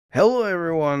Hello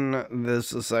everyone,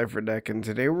 this is Cipher, and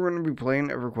today we're going to be playing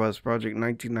Everquest Project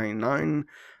 1999.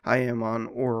 I am on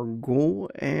Orgoll,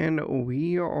 and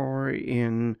we are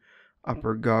in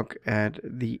Upper Guk at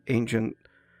the ancient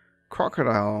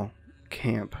crocodile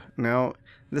camp. Now,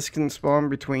 this can spawn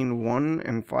between 1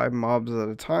 and 5 mobs at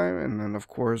a time, and then of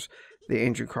course the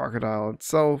ancient crocodile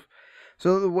itself.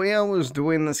 So the way I was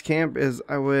doing this camp is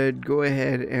I would go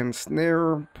ahead and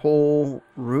snare, pull,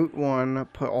 root 1,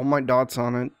 put all my dots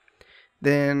on it,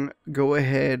 then go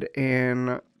ahead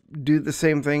and do the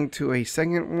same thing to a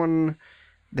second one,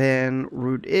 then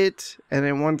root it, and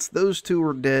then once those two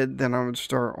were dead, then I would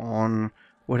start on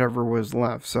whatever was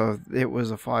left. So if it was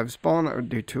a 5 spawn, I would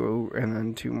do 2 and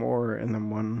then 2 more and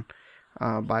then 1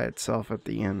 by itself at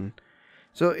the end.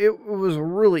 So it was a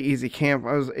really easy camp.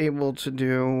 I was able to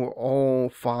do all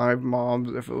 5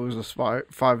 mobs if it was a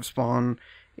 5 spawn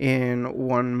in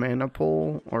 1 mana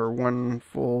pool or 1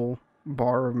 full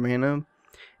bar of mana.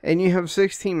 And you have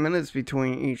 16 minutes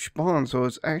between each spawn, so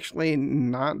it's actually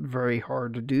not very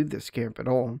hard to do this camp at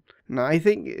all. Now, I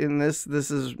think in this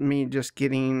is me just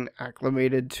getting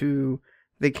acclimated to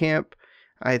the camp.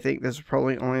 I think this is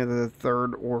probably only the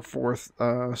 3rd or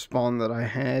 4th spawn that I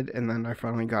had, and then I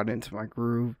finally got into my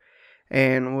groove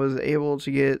and was able to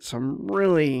get some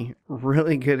really,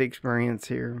 really good experience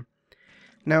here.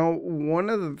 Now, one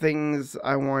of the things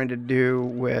I wanted to do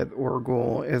with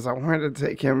Orgoll is I wanted to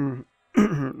take him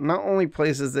not only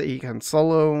places that he can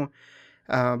solo,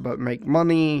 but make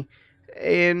money,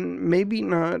 and maybe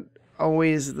not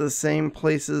always the same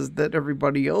places that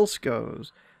everybody else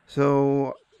goes.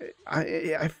 So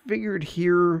I figured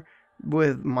here,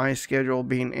 with my schedule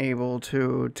being able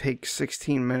to take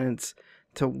 16 minutes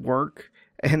to work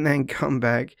and then come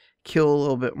back, kill a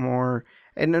little bit more,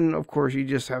 and then of course you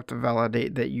just have to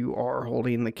validate that you are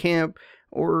holding the camp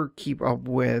or keep up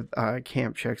with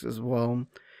camp checks as well.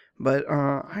 But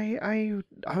I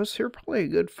was here probably a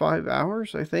good 5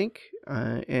 hours, I think,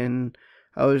 and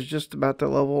I was just about to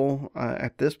level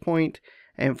at this point,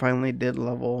 and finally did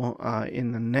level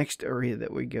in the next area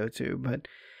that we go to. But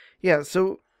yeah,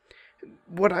 so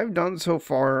what I've done so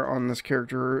far on this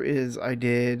character is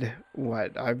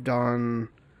I've done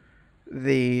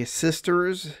the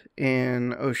Sisters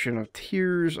in Ocean of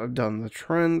Tears, I've done the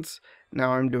Trents,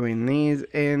 now I'm doing these,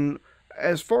 and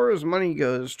as far as money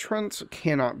goes, Trents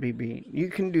cannot be beat. You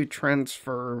can do Trents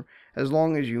for as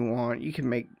long as you want. You can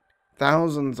make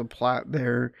thousands of plat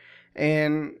there,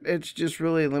 and it's just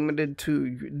really limited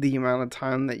to the amount of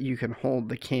time that you can hold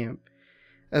the camp.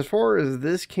 As far as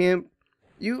this camp,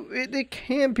 it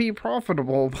can be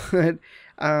profitable, but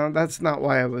that's not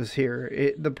why I was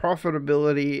here. The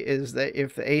profitability is that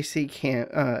if the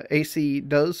AC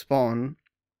does spawn,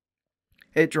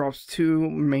 it drops 2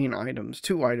 main items,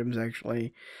 2 items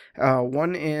actually.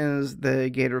 One is the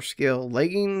Gator Scale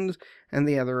leggings, and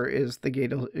the other is the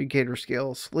Gator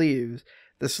Scale sleeves.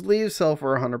 The sleeves sell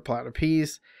for 100 plat a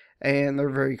piece, and they're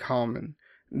very common.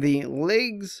 The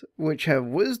legs, which have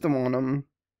wisdom on them,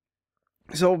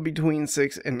 sell between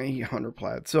 6 and 800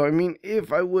 plat. So I mean,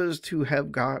 if I was to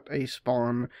have got a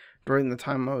spawn during the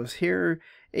time I was here,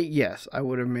 yes, I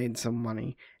would have made some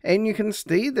money. And you can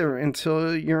stay there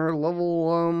until you're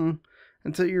level,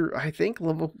 I think,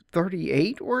 level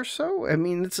 38 or so. I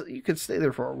mean, you could stay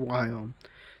there for a while.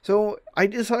 So I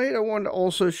decided I wanted to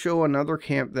also show another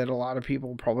camp that a lot of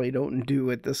people probably don't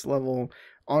do at this level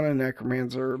on a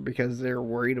necromancer, because they're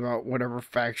worried about whatever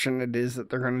faction it is that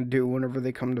they're going to do whenever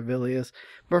they come to Vilius.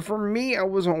 But for me, I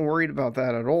wasn't worried about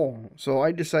that at all. So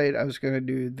I decided I was going to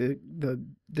do the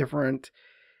different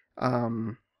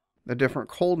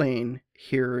Coldane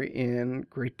here in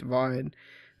Great Divide.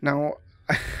 Now,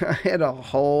 I had a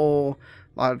whole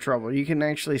lot of trouble. You can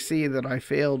actually see that I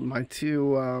failed my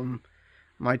two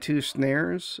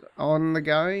snares on the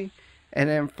guy, and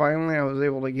then finally I was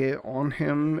able to get on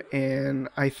him, and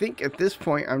I think at this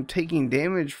point I'm taking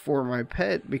damage for my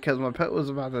pet because my pet was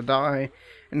about to die,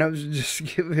 and I was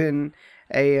just given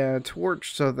a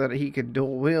torch so that he could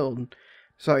dual wield.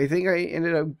 So I think I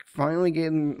ended up finally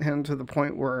getting him to the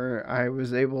point where I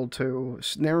was able to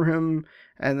snare him,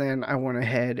 and then I went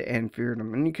ahead and feared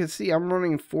him. And you can see I'm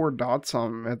running 4 dots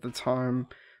on him at the time,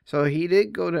 so he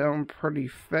did go down pretty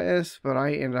fast, but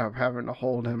I ended up having to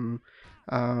hold him,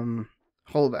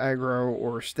 hold aggro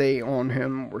or stay on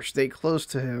him or stay close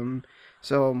to him,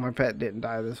 so my pet didn't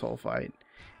die this whole fight.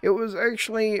 It was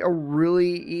actually a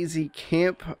really easy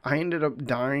camp. I ended up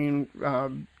dying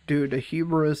due to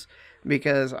hubris,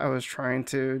 because I was trying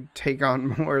to take on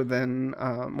more than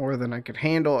I could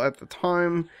handle at the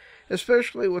time,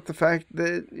 especially with the fact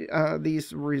that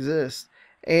these resist.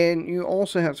 And you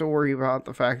also have to worry about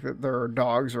the fact that there are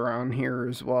dogs around here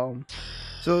as well.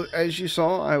 So as you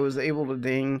saw, I was able to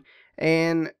ding,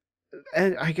 and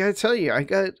I gotta tell you, I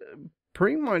got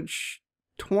pretty much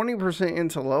 20%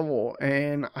 into level,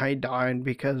 and I died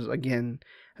because, again,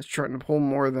 I was trying to pull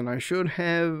more than I should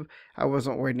have. I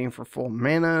wasn't waiting for full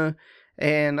mana,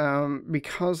 and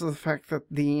because of the fact that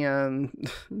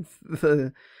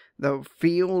the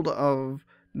field of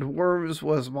dwarves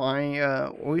was my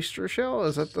oyster shell.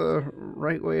 Is that the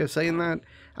right way of saying that?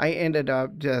 I ended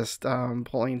up just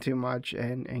pulling too much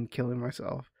and killing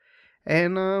myself.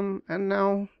 And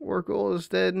now Orgoll is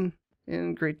dead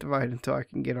in Great Divide until I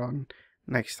can get on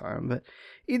next time. But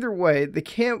either way, the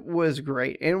camp was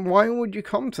great. And why would you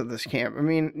come to this camp? I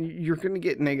mean, you're going to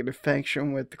get negative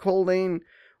faction with the Coldane.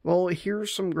 Well,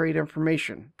 here's some great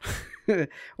information.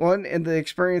 One, and the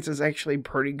experience is actually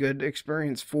pretty good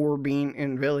experience for being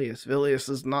in Vilius. Vilius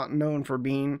is not known for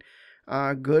being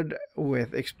good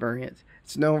with experience.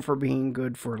 It's known for being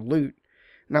good for loot.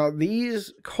 Now,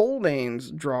 these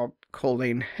Coldanes drop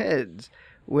Coldane heads,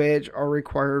 which are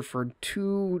required for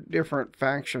 2 different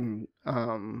faction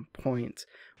points.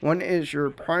 One is your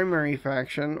primary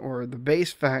faction, or the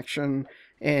base faction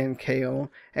in Kale,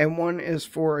 and one is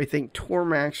for, I think,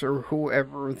 Tormax or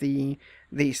whoever the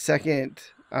second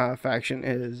faction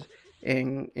is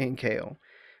in Kale.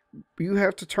 You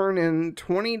have to turn in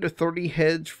 20 to 30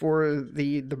 heads for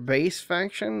the base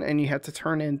faction, and you have to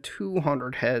turn in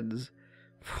 200 heads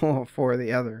for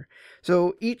the other.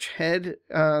 So each head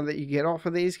that you get off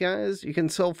of these guys, you can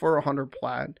sell for 100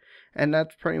 plat, and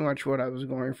that's pretty much what I was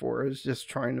going for. Is just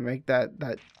trying to make that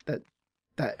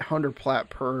 100 plat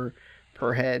per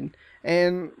head.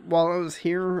 And while I was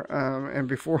here, and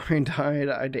before I died,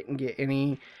 I didn't get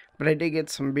any, but I did get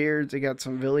some beards. I got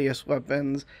some Vilius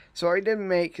weapons, so I did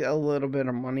make a little bit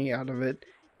of money out of it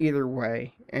either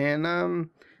way.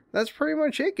 And that's pretty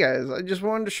much it, guys. I just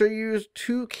wanted to show you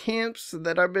 2 camps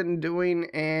that I've been doing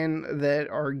and that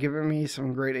are giving me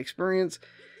some great experience.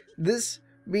 This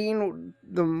being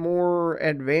the more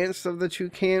advanced of the 2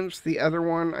 camps. The other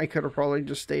one I could have probably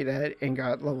just stayed at and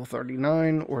got level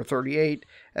 39 or 38.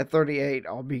 At 38,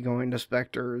 I'll be going to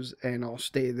Spectres and I'll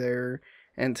stay there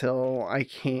until I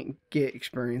can't get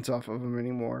experience off of them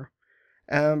anymore.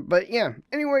 But yeah,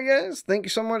 anyway, guys, thank you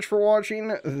so much for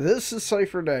watching. This is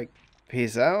Cipher Deck.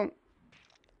 Peace out.